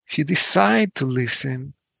If you decide to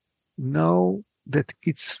listen, know that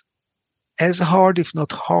it's as hard, if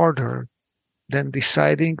not harder, than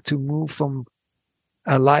deciding to move from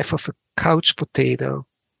a life of a couch potato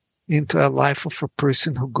into a life of a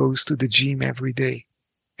person who goes to the gym every day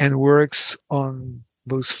and works on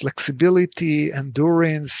both flexibility,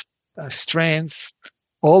 endurance, strength,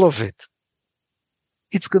 all of it.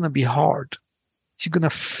 It's going to be hard. You're going to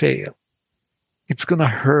fail. It's going to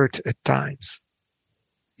hurt at times.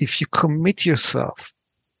 If you commit yourself,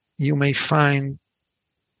 you may find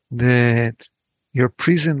that your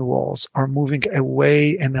prison walls are moving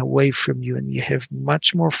away and away from you, and you have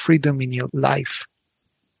much more freedom in your life,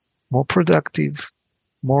 more productive,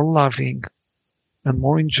 more loving, and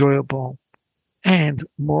more enjoyable, and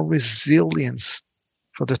more resilience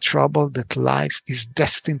for the trouble that life is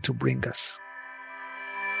destined to bring us.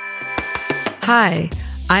 Hi,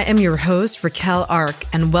 I am your host, Raquel Ark,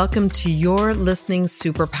 and welcome to your Listening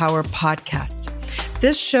Superpower podcast.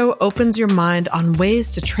 This show opens your mind on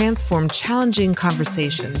ways to transform challenging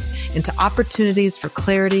conversations into opportunities for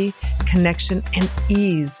clarity, connection, and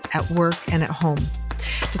ease at work and at home.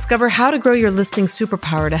 Discover how to grow your listening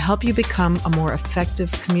superpower to help you become a more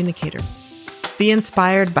effective communicator. Be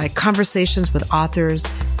inspired by conversations with authors,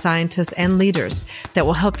 scientists, and leaders that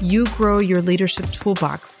will help you grow your leadership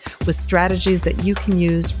toolbox with strategies that you can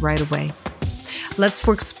use right away. Let's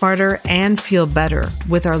work smarter and feel better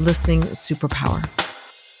with our listening superpower.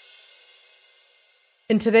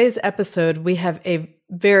 In today's episode, we have a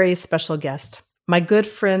very special guest, my good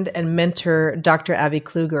friend and mentor, Dr. Avi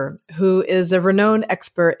Kluger, who is a renowned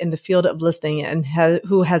expert in the field of listening and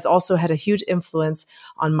who has also had a huge influence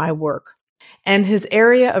on my work. And his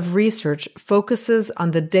area of research focuses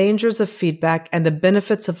on the dangers of feedback and the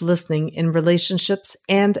benefits of listening in relationships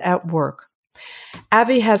and at work.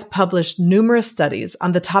 Avi has published numerous studies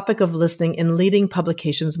on the topic of listening in leading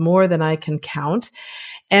publications, more than I can count.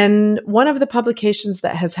 And one of the publications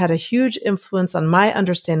that has had a huge influence on my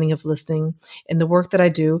understanding of listening in the work that I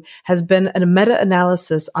do has been a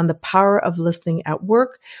meta-analysis on the power of listening at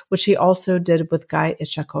work, which he also did with Guy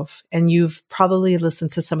Ishakov. And you've probably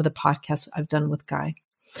listened to some of the podcasts I've done with Guy.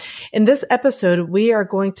 In this episode, we are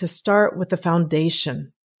going to start with the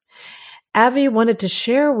foundation. Avi wanted to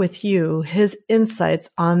share with you his insights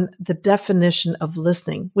on the definition of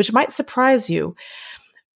listening, which might surprise you.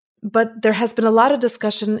 But there has been a lot of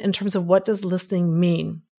discussion in terms of what does listening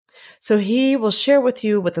mean. So he will share with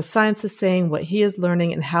you what the science is saying, what he is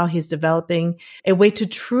learning, and how he's developing a way to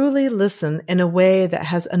truly listen in a way that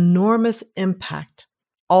has enormous impact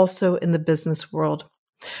also in the business world.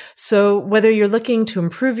 So whether you're looking to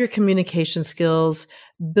improve your communication skills,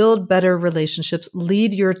 build better relationships,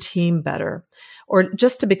 lead your team better, or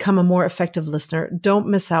just to become a more effective listener, don't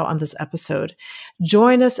miss out on this episode.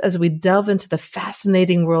 Join us as we delve into the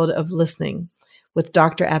fascinating world of listening with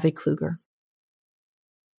Dr. Avi Kluger.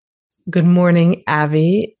 Good morning,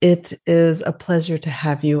 Avi. It is a pleasure to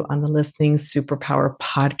have you on the Listening Superpower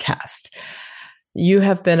podcast. You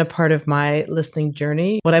have been a part of my listening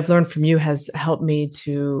journey. What I've learned from you has helped me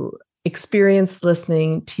to experience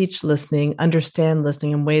listening, teach listening, understand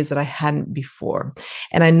listening in ways that I hadn't before.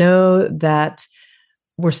 And I know that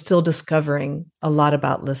we're still discovering a lot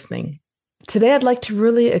about listening. Today, I'd like to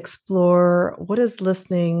really explore what is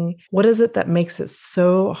listening? What is it that makes it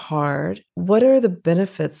so hard? What are the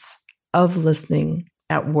benefits of listening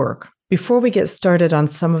at work? Before we get started on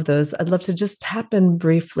some of those, I'd love to just tap in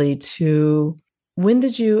briefly to when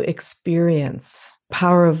did you experience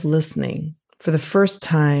power of listening for the first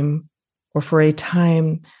time or for a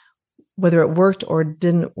time, whether it worked or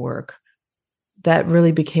didn't work, that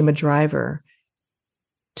really became a driver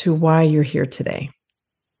to why you're here today?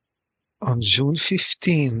 On June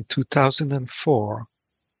 15, 2004,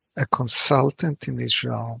 a consultant in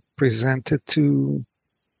Israel presented to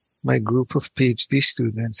my group of PhD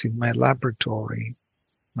students in my laboratory,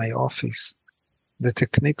 my office, the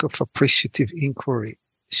technique of appreciative inquiry.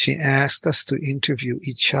 She asked us to interview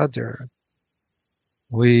each other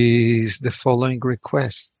with the following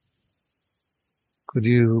request. Could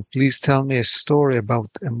you please tell me a story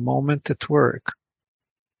about a moment at work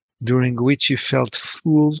during which you felt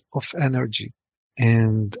full of energy?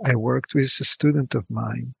 And I worked with a student of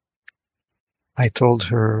mine. I told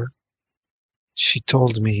her, she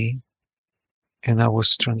told me, and I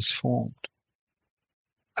was transformed.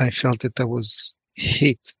 I felt that I was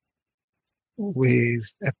hit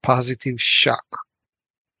with a positive shock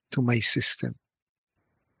to my system.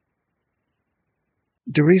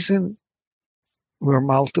 The reason were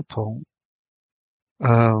multiple.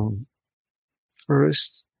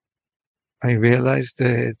 First, I realized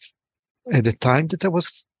that at the time that I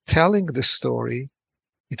was telling the story,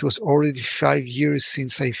 It was already 5 years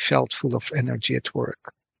since I felt full of energy at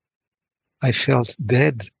work. I felt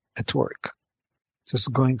dead at work,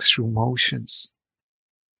 just going through motions.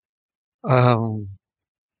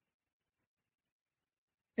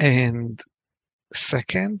 And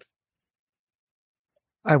second,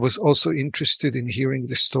 I was also interested in hearing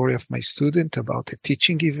the story of my student about a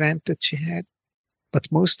teaching event that she had.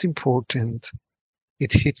 But most important,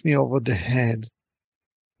 it hit me over the head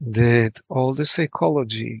that all the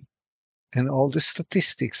psychology and all the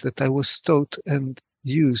statistics that I was taught and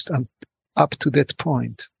used up to that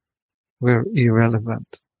point were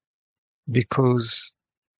irrelevant, because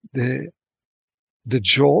the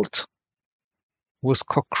jolt was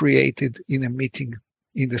co-created in a meeting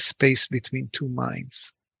in the space between two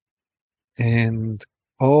minds. And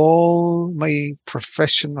all my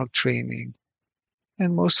professional training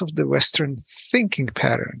and most of the Western thinking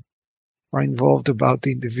pattern are involved about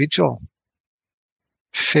the individual,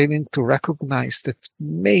 failing to recognize that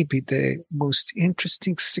maybe the most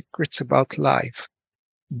interesting secrets about life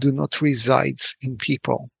do not reside in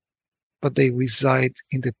people, but they reside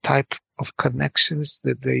in the type of connections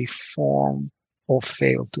that they form or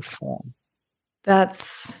fail to form.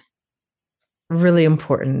 That's really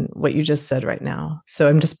important, what you just said right now. So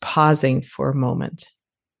I'm just pausing for a moment.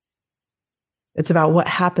 It's about what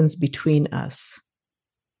happens between us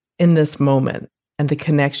in this moment and the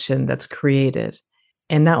connection that's created.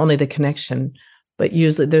 And not only the connection, but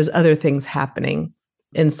usually there's other things happening,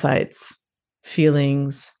 insights,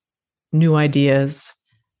 feelings, new ideas,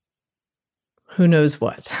 who knows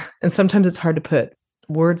what. And sometimes it's hard to put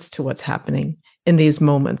words to what's happening in these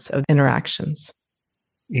moments of interactions.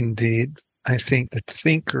 Indeed, I think that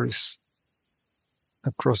thinkers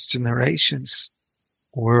across generations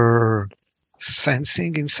were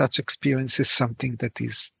sensing in such experiences something that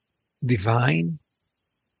is divine,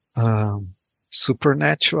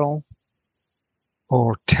 supernatural,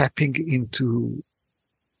 or tapping into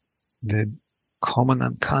the common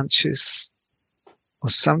unconscious, or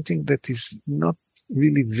something that is not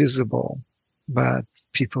really visible, but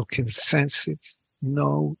people can sense it,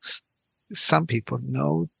 know. Some people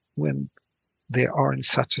know when they are in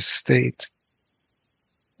such a state.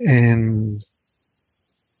 And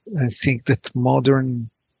I think that modern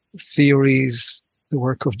theories, the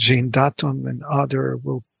work of Jane Dutton and others,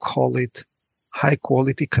 will call it high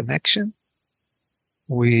quality connection,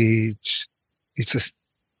 which it's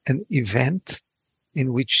an event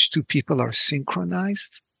in which two people are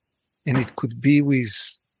synchronized. And it could be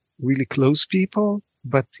with really close people,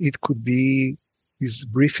 but it could be with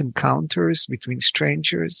brief encounters between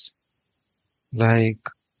strangers, like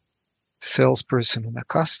salesperson and a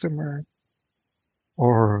customer,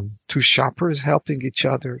 or two shoppers helping each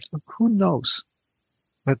other. Who knows?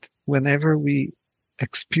 But whenever we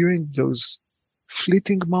experience those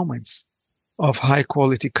fleeting moments of high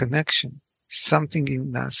quality connection, something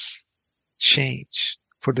in us change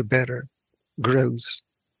for the better, grows.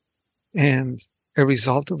 And a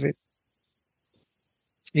result of it,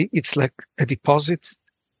 it's like a deposit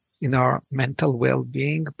in our mental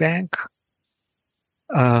well-being bank.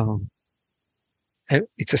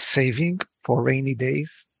 It's a saving for rainy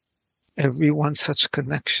days. Every one such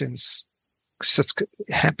connections, such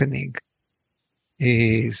happening,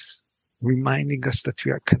 is reminding us that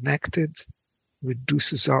we are connected,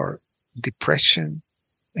 reduces our depression,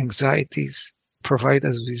 anxieties, provide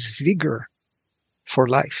us with vigor for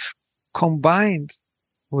life, combined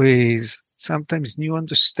with sometimes new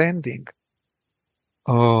understanding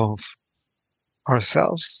of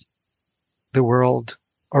ourselves, the world,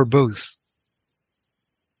 or both.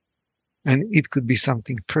 And it could be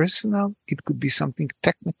something personal, it could be something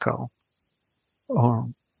technical. Or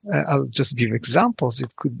I'll just give examples.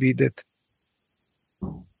 It could be that,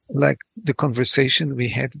 like the conversation we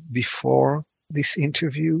had before this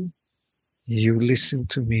interview, you listened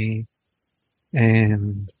to me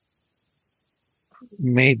and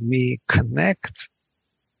made me connect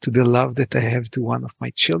to the love that I have to one of my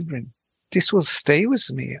children. This will stay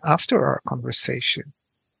with me after our conversation.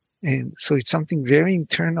 And so it's something very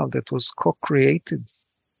internal that was co-created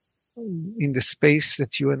in the space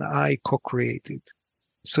that you and I co-created.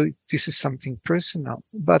 So this is something personal,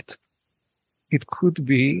 but it could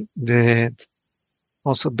be that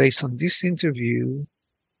also based on this interview,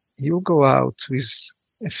 you'll go out with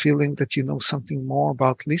a feeling that you know something more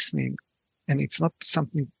about listening. And it's not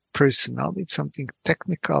something personal, it's something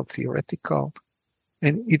technical, theoretical.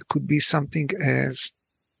 And it could be something as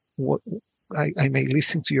what I may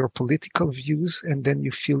listen to your political views and then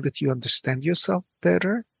you feel that you understand yourself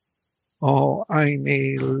better. Or I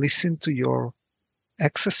may listen to your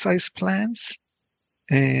exercise plans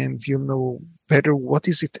and you know better what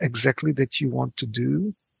is it exactly that you want to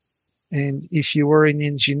do. And if you are an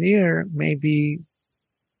engineer, maybe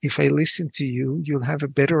if I listen to you, you'll have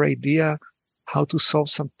a better idea how to solve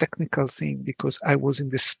some technical thing because I was in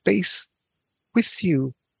the space with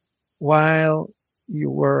you while you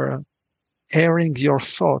were airing your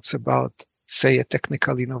thoughts about, say, a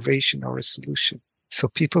technical innovation or a solution. So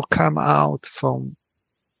people come out from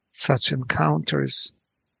such encounters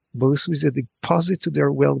both with a deposit to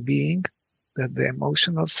their well-being, that the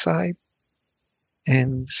emotional side,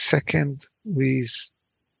 and second, with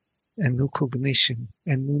a new cognition,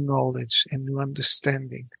 a new knowledge, a new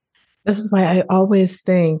understanding. This is why I always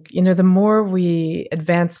think, the more we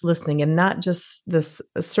advance listening and not just this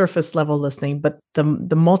surface level listening, but the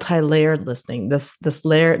multi-layered listening, this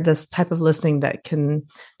type of listening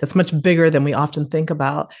that's much bigger than we often think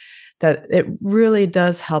about, that it really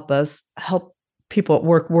does help people at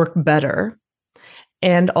work better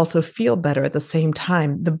and also feel better at the same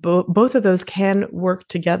time. Both of those can work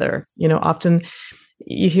together. Often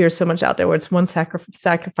you hear so much out there where it's one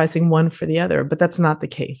sacrificing one for the other, but that's not the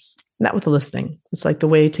case. Not with the listening. It's like the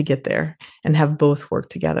way to get there and have both work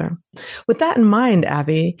together. With that in mind,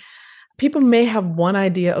 Avi, people may have one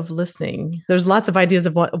idea of listening. There's lots of ideas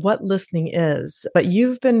of what listening is, but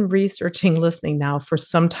you've been researching listening now for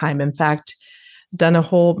some time. In fact, done a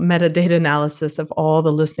whole metadata analysis of all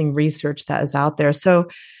the listening research that is out there. So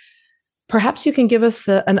perhaps you can give us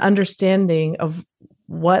an understanding of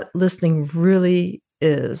what listening really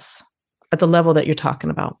is at the level that you're talking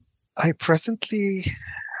about. I presently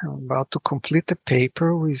am about to complete a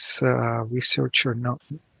paper with a researcher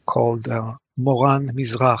called Moran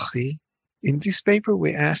Mizrahi. In this paper,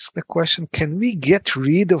 we ask the question, can we get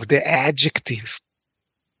rid of the adjective?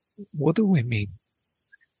 What do we mean?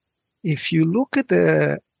 If you look at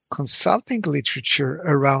the consulting literature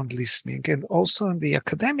around listening and also in the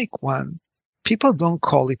academic one, people don't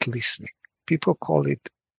call it listening. People call it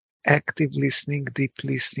active listening, deep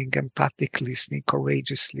listening, empathic listening,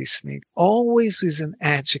 courageous listening, always with an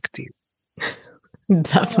adjective.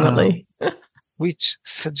 Definitely. Which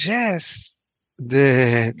suggests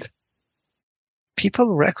that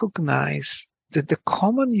people recognize that the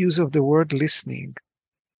common use of the word listening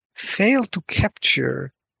failed to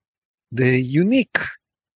capture the unique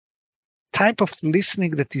type of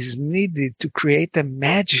listening that is needed to create the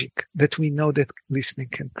magic that we know that listening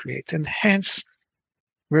can create. And hence,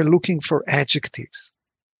 we're looking for adjectives.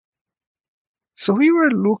 So we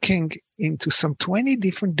were looking into some 20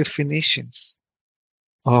 different definitions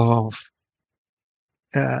of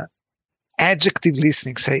adjective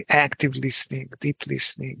listening, say active listening, deep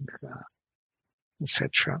listening,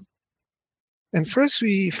 etc. And first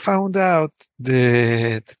we found out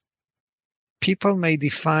that people may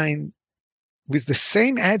define with the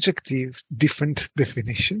same adjective different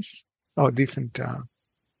definitions or different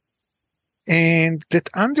and that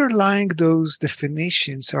underlying those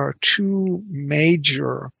definitions are two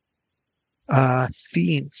major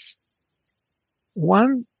themes.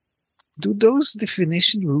 One, do those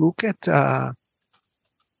definitions look at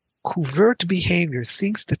covert behavior,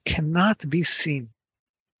 things that cannot be seen?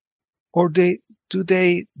 Or do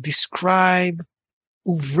they describe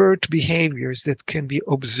overt behaviors that can be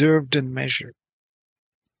observed and measured?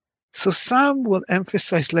 So some will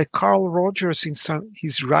emphasize, like Carl Rogers in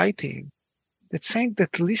his writing, that saying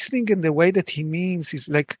that listening in the way that he means is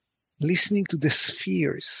like listening to the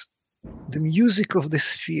spheres, the music of the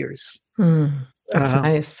spheres. That's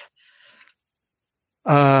nice.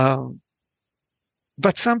 But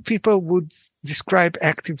some people would describe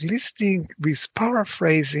active listening with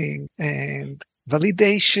paraphrasing and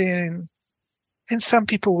validation. And some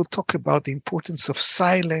people will talk about the importance of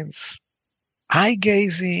silence, eye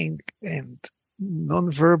gazing, and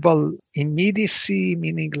nonverbal immediacy,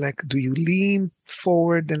 meaning like, do you lean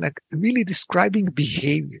forward, and like really describing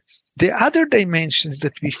behaviors. The other dimensions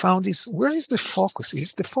that we found is, where is the focus?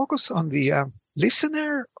 Is the focus on the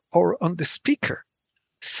listener or on the speaker?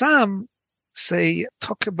 Some say,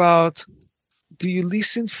 talk about, do you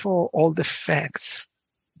listen for all the facts?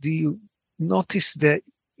 Do you notice the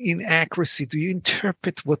inaccuracy? Do you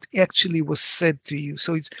interpret what actually was said to you?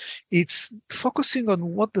 So it's focusing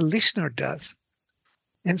on what the listener does.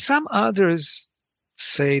 And some others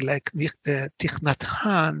say, like Thich Nhat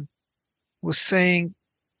Hanh was saying,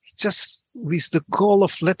 just with the goal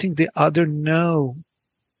of letting the other know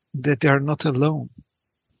that they are not alone.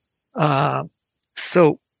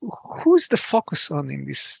 So who's the focus on in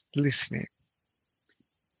this listening?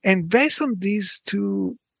 And based on these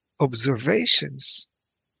two observations,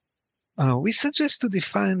 we suggest to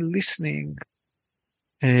define listening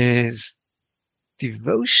as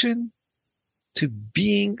devotion to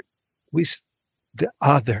being with the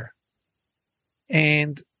other.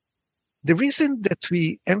 And the reason that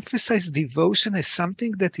we emphasize devotion as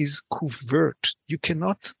something that is covert, you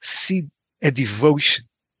cannot see a devotion.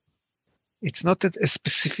 It's not a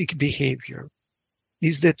specific behavior,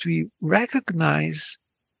 is that we recognize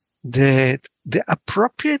that the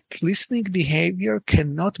appropriate listening behavior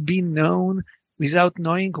cannot be known without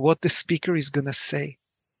knowing what the speaker is going to say.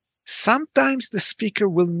 Sometimes the speaker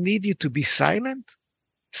will need you to be silent.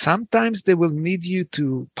 Sometimes they will need you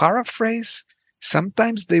to paraphrase.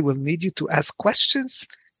 Sometimes they will need you to ask questions.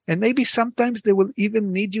 And maybe sometimes they will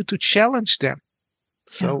even need you to challenge them.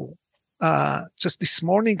 So just this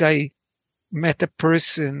morning, I met a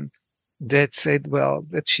person that said, well,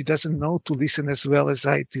 that she doesn't know to listen as well as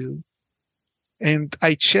I do. And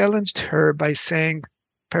I challenged her by saying,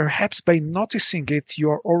 perhaps by noticing it,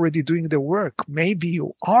 you're already doing the work. Maybe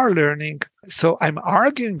you are learning. So I'm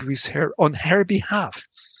arguing with her on her behalf.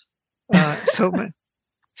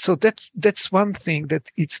 So that's one thing, that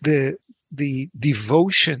it's the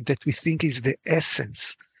devotion that we think is the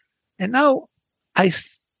essence. And now I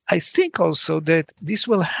think also that this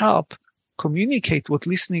will help communicate what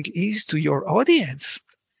listening is to your audience.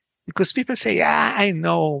 Because people say, I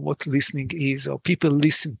know what listening is, or people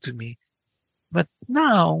listen to me. But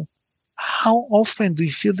now, how often do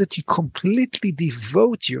you feel that you completely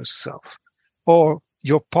devote yourself? Or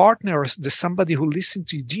your partner, or somebody who listens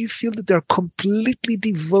to you, do you feel that they're completely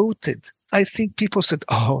devoted? I think people said,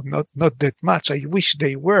 oh, not that much. I wish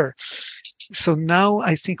they were. So now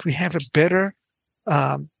I think we have a better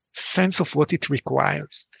sense of what it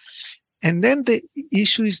requires. And then the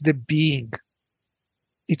issue is the being.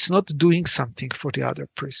 It's not doing something for the other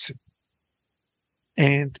person.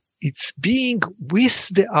 And it's being with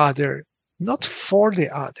the other, not for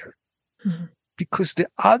the other. Mm-hmm. Because the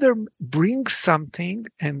other brings something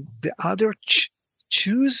and the other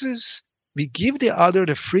chooses. We give the other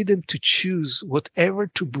the freedom to choose whatever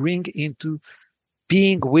to bring into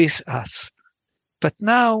being with us. But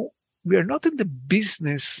now we are not in the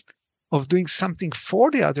business of doing something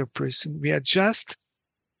for the other person. We are just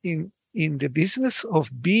in the business of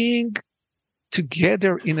being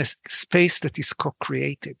together in a space that is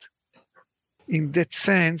co-created. In that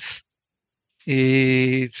sense,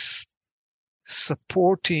 it's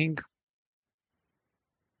supporting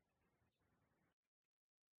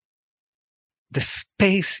the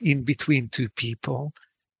space in between two people,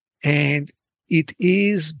 and it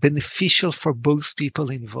is beneficial for both people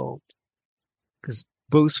involved. Because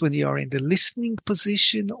both when you are in the listening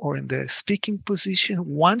position or in the speaking position,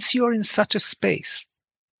 once you're in such a space,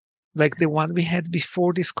 like the one we had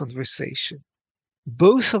before this conversation,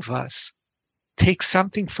 both of us take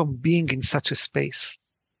something from being in such a space.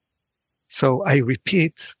 So I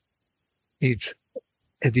repeat, it's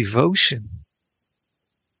a devotion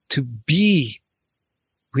to be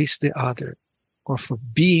with the other, or for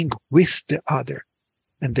being with the other.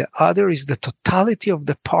 And the other is the totality of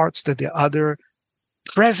the parts that the other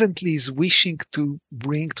presently is wishing to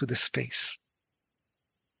bring to the space.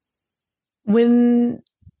 When,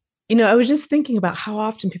 I was just thinking about how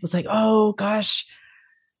often people say, oh gosh,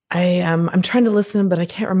 I'm trying to listen, but I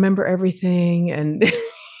can't remember everything. And,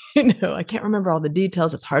 I can't remember all the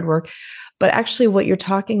details. It's hard work. But actually what you're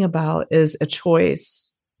talking about is a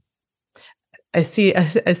choice. I see a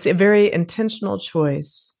very intentional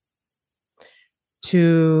choice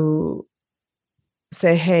to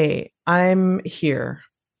say, hey, I'm here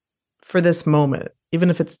for this moment, even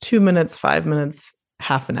if it's 2 minutes, 5 minutes,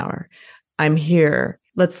 half an hour. I'm here.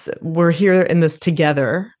 We're here in this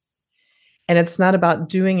together. And it's not about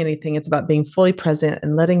doing anything. It's about being fully present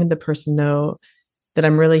and letting the person know that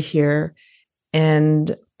I'm really here.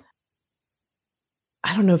 And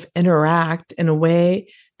I don't know if interact in a way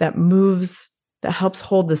that helps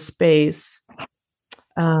hold the space,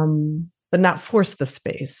 but not force the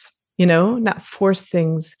space, not force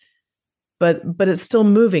things, but it's still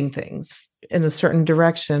moving things in a certain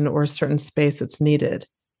direction or a certain space that's needed.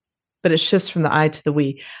 But it shifts from the I to the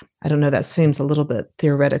we. I don't know, that seems a little bit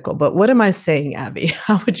theoretical, but what am I saying, Abby?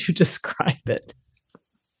 How would you describe it?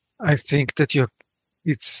 I think that you're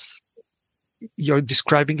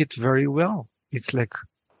describing it very well. It's like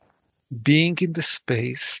being in the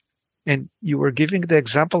space, and you were giving the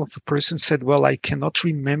example of a person said, well, I cannot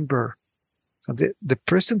remember. So the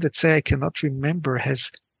person that say I cannot remember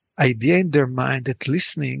has idea in their mind that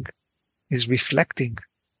listening is reflecting,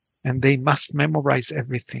 and they must memorize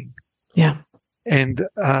everything. Yeah. And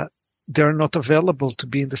they're not available to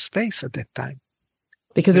be in the space at that time.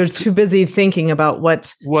 Because they're too busy thinking about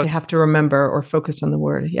what they have to remember or focus on the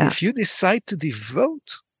word. Yeah. If you decide to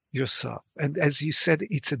devote yourself. And as you said,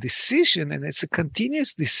 it's a decision, and it's a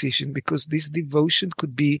continuous decision, because this devotion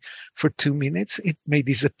could be for 2 minutes. It may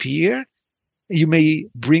disappear. You may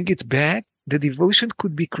bring it back. The devotion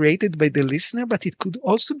could be created by the listener, but it could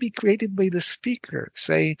also be created by the speaker.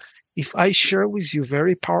 Say, if I share with you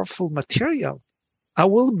very powerful material, I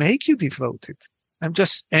will make you devoted. I'm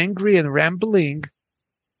just angry and rambling.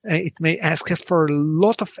 It may ask for a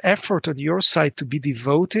lot of effort on your side to be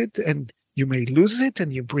devoted, and you may lose it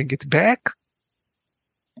and you bring it back.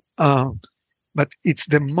 But it's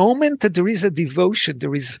the moment that there is a devotion,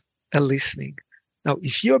 there is a listening. Now,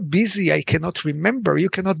 if you're busy, I cannot remember, you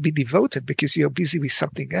cannot be devoted because you're busy with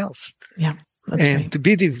something else. Yeah, that's and right. To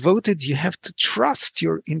be devoted, you have to trust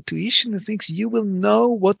your intuition and things. You will know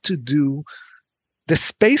what to do. The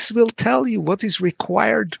space will tell you what is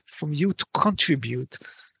required from you to contribute.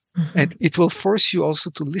 Mm-hmm. And it will force you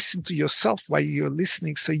also to listen to yourself while you're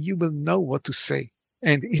listening, so you will know what to say.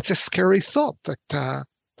 And it's a scary thought that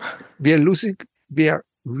we are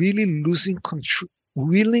really losing control,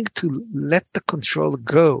 willing to let the control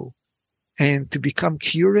go and to become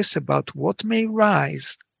curious about what may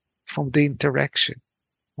rise from the interaction,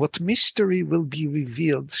 what mystery will be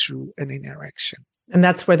revealed through an interaction. And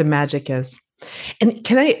that's where the magic is. And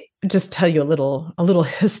can I just tell you a little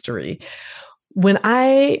history?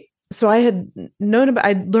 I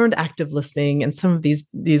learned active listening and some of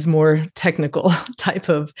these more technical type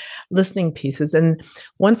of listening pieces. And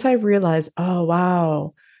once I realized, oh,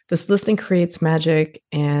 wow, this listening creates magic,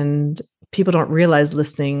 and people don't realize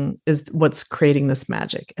listening is what's creating this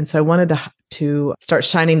magic. And so I wanted to start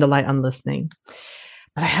shining the light on listening.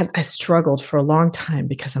 But I struggled for a long time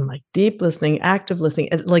because I'm like, deep listening, active listening,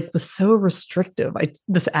 it was so restrictive.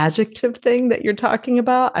 This adjective thing that you're talking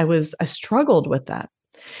about, I struggled with that.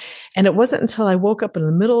 And it wasn't until I woke up in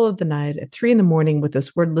the middle of the night at 3 a.m. with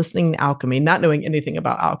this word listening alchemy, not knowing anything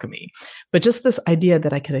about alchemy, but just this idea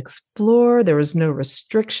that I could explore. There was no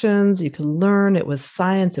restrictions. You could learn. It was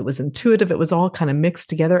science. It was intuitive. It was all kind of mixed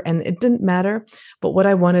together, and it didn't matter. But what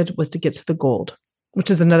I wanted was to get to the gold,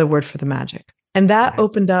 which is another word for the magic. And that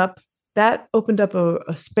opened up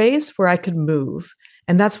a space where I could move.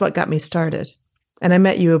 And that's what got me started. And I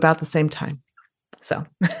met you about the same time. So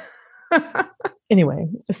anyway,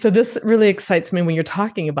 so this really excites me when you're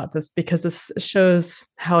talking about this, because this shows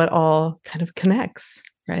how it all kind of connects,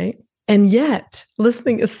 right? And yet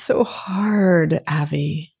listening is so hard,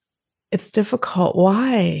 Avi. It's difficult.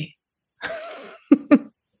 Why?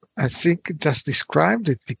 I think it just described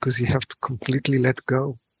it, because you have to completely let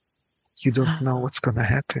go. You don't know what's going to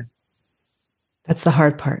happen. That's the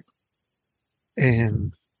hard part.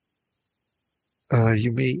 And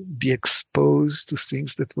you may be exposed to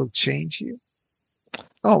things that will change you.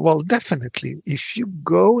 Oh, well, definitely. If you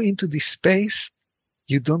go into this space,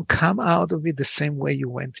 you don't come out of it the same way you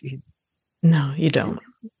went in. No, you don't.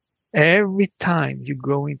 Every time you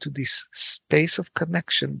go into this space of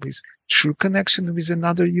connection, with true connection with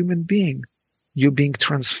another human being, you're being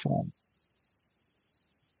transformed.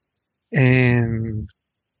 And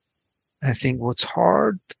I think what's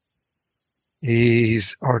hard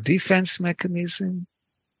is our defense mechanism,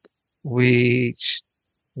 which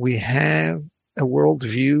we have a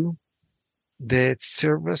worldview that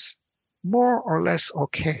serves us more or less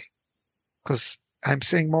okay. Because I'm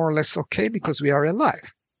saying more or less okay because we are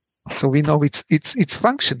alive. So we know it's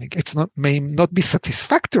functioning. It's may not be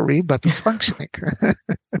satisfactory, but it's functioning.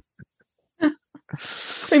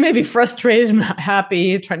 We may be frustrated and not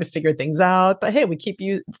happy, trying to figure things out, but hey,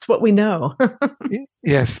 it's what we know.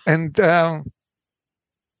 Yes. And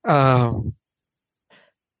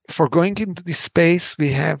for going into this space, we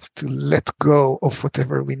have to let go of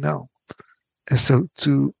whatever we know. And so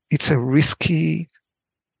it's a risky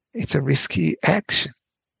action.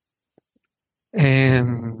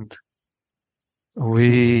 And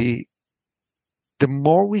the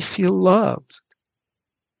more we feel loved,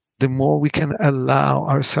 the more we can allow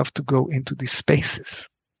ourselves to go into these spaces.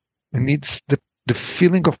 And it's the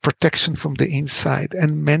feeling of protection from the inside.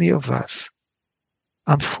 And many of us,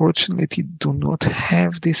 unfortunately, do not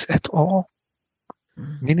have this at all.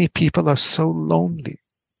 Mm-hmm. Many people are so lonely.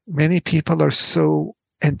 Many people are so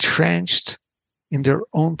entrenched in their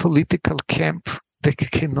own political camp. They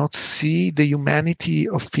cannot see the humanity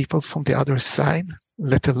of people from the other side,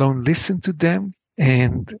 let alone listen to them.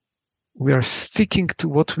 And we are sticking to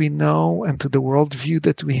what we know and to the worldview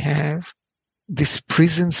that we have. This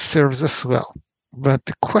prison serves us well. But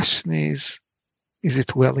the question is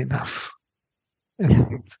it well enough?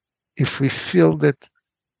 And if we feel that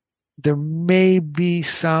there may be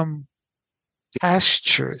some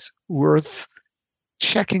pastures worth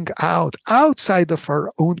checking out outside of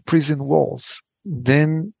our own prison walls,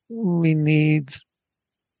 then we need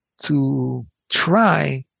to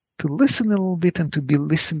try to listen a little bit and to be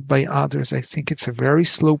listened by others. I think it's a very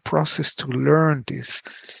slow process to learn this,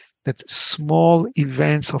 that small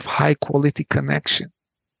events of high quality connection.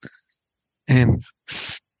 And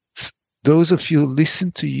those of you who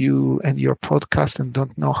listen to you and your podcast and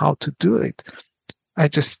don't know how to do it, I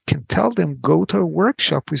just can tell them, go to a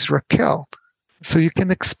workshop with Raquel so you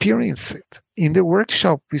can experience it in the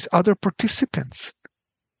workshop with other participants.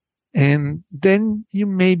 And then you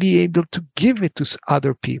may be able to give it to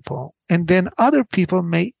other people. And then other people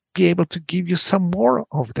may be able to give you some more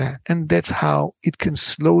of that. And that's how it can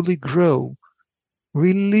slowly grow,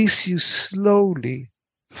 release you slowly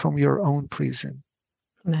from your own prison.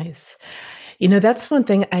 Nice. That's one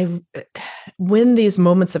thing when these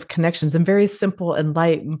moments of connections in very simple and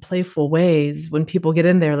light and playful ways, when people get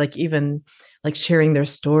in there, like even like sharing their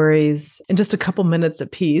stories in just a couple minutes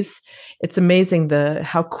apiece, it's amazing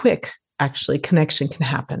how quick actually connection can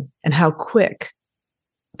happen and how quick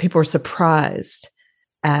people are surprised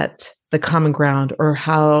at the common ground or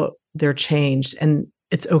how they're changed. And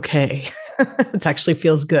it's okay. It actually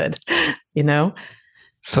feels good,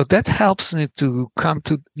 So that helps me to come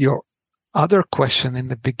to your other question in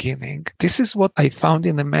the beginning. This is what I found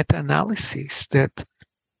in the meta-analysis, that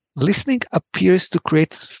listening appears to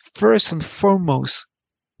create first and foremost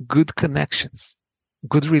good connections,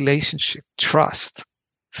 good relationship, trust,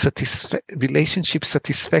 relationship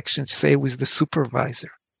satisfaction, say with the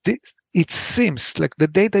supervisor. It seems like the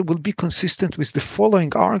data will be consistent with the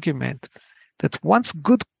following argument, that once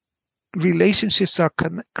good relationships are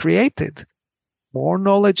created, more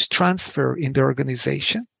knowledge transfer in the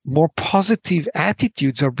organization, more positive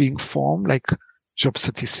attitudes are being formed, like job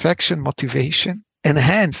satisfaction, motivation, and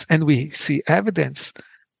hence, and we see evidence,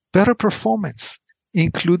 better performance,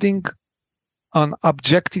 including on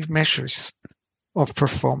objective measures of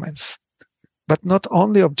performance. But not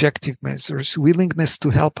only objective measures, willingness to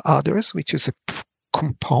help others, which is a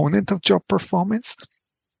component of job performance,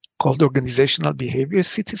 called organizational behavior,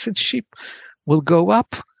 citizenship, will go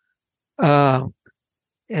up.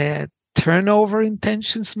 Turnover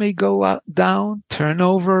intentions may go down,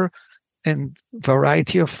 turnover and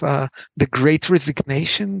variety of the great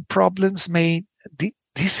resignation problems may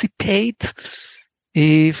dissipate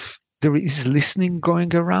if there is listening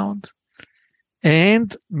going around.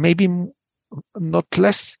 And maybe not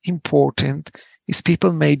less important is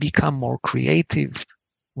people may become more creative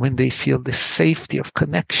when they feel the safety of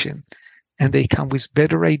connection, and they come with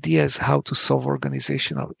better ideas how to solve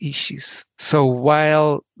organizational issues. So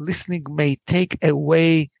while listening may take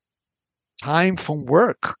away time from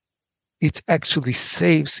work, it actually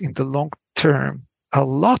saves in the long term a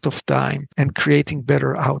lot of time and creating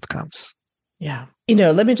better outcomes. Yeah.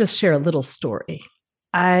 Let me just share a little story.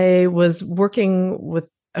 I was working with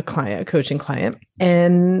a coaching client,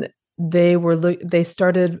 and they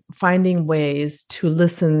started finding ways to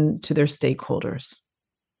listen to their stakeholders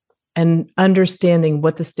and understanding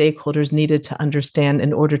what the stakeholders needed to understand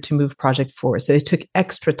in order to move project forward. So they took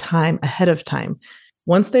extra time ahead of time.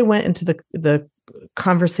 Once they went into the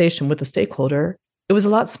conversation with the stakeholder, it was a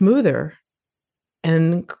lot smoother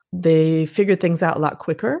and they figured things out a lot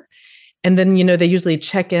quicker. And then, they usually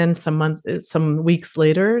check in some weeks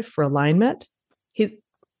later for alignment.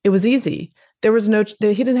 It was easy. He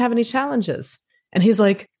didn't have any challenges. And he's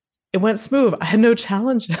like, it went smooth. I had no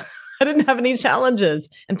challenge. I didn't have any challenges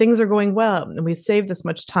and things are going well. And we saved this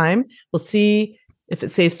much time. We'll see if it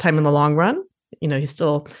saves time in the long run. He's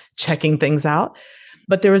still checking things out.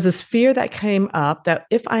 But there was this fear that came up that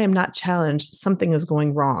if I am not challenged, something is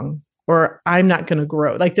going wrong or I'm not going to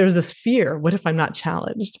grow. Like there's this fear. What if I'm not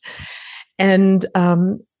challenged? And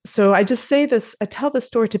so I just say this, I tell this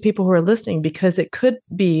story to people who are listening because it could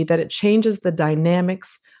be that it changes the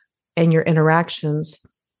dynamics and your interactions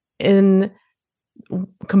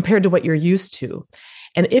compared to what you're used to.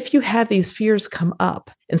 And if you have these fears come up,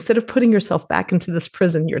 instead of putting yourself back into this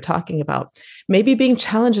prison you're talking about, maybe being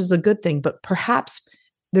challenged is a good thing, but perhaps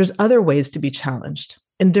there's other ways to be challenged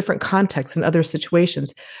in different contexts and other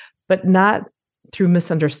situations, but not through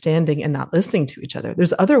misunderstanding and not listening to each other.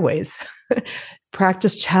 There's other ways.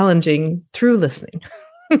 Practice challenging through listening.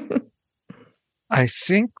 I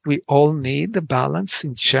think we all need a balance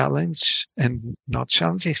in challenge and not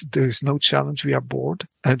challenge. If there is no challenge, we are bored.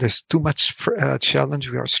 There's too much challenge,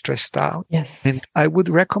 we are stressed out. Yes. And I would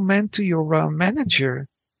recommend to your manager,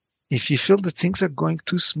 if you feel that things are going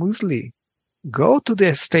too smoothly, go to the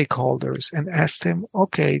stakeholders and ask them,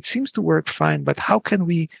 okay, it seems to work fine, but how can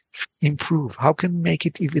we improve? How can we make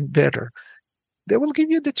it even better? They will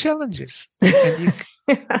give you the challenges. And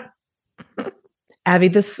Abby,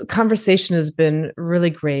 this conversation has been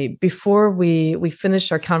really great. Before we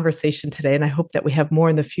finish our conversation today, and I hope that we have more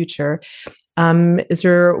in the future, is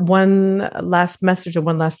there one last message or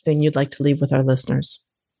one last thing you'd like to leave with our listeners?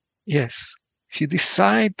 Yes. If you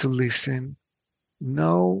decide to listen,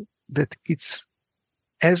 know that it's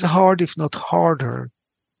as hard, if not harder,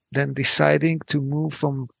 than deciding to move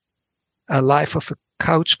from a life of a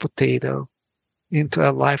couch potato into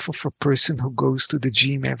a life of a person who goes to the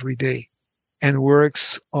gym every day and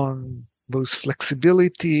works on both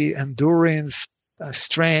flexibility, endurance,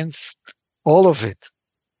 strength, all of it.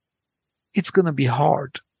 It's going to be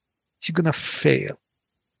hard. You're going to fail.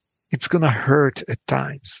 It's going to hurt at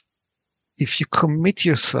times. If you commit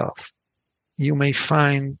yourself, you may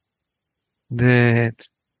find that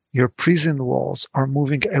your prison walls are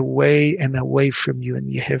moving away and away from you,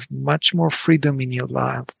 and you have much more freedom in your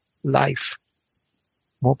life,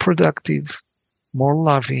 more productive, more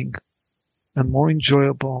loving, and more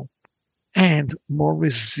enjoyable, and more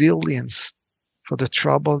resilience for the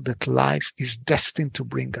trouble that life is destined to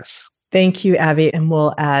bring us. Thank you, Abby, and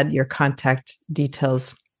we'll add your contact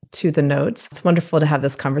details to the notes. It's wonderful to have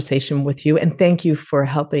this conversation with you, and thank you for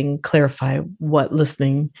helping clarify what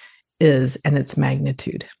listening is and its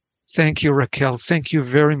magnitude. Thank you, Raquel. Thank you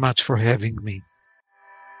very much for having me.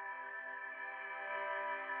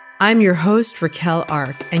 I'm your host, Raquel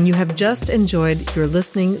Ark, and you have just enjoyed your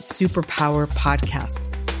Listening Superpower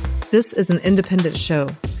podcast. This is an independent show,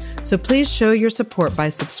 so please show your support by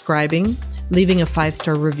subscribing, leaving a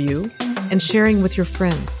 5-star review, and sharing with your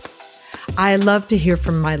friends. I love to hear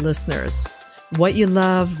from my listeners. What you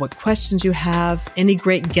love, what questions you have, any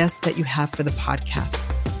great guests that you have for the podcast.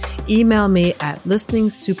 Email me at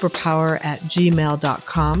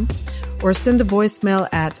listeningsuperpower@gmail.com or send a voicemail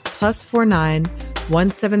at +49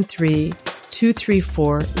 173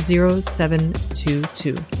 234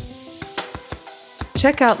 0722.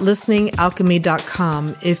 Check out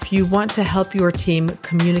listeningalchemy.com if you want to help your team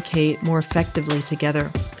communicate more effectively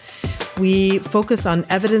together. We focus on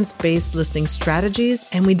evidence-based listening strategies,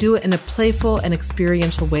 and we do it in a playful and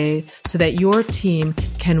experiential way so that your team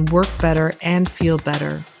can work better and feel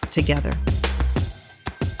better together.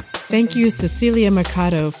 Thank you, Cecilia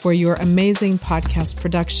Mercado, for your amazing podcast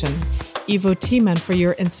production, Ivo Tiemann for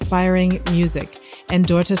your inspiring music, and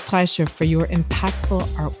Dorte Streicher for your impactful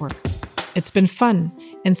artwork. It's been fun,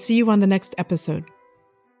 and see you on the next episode.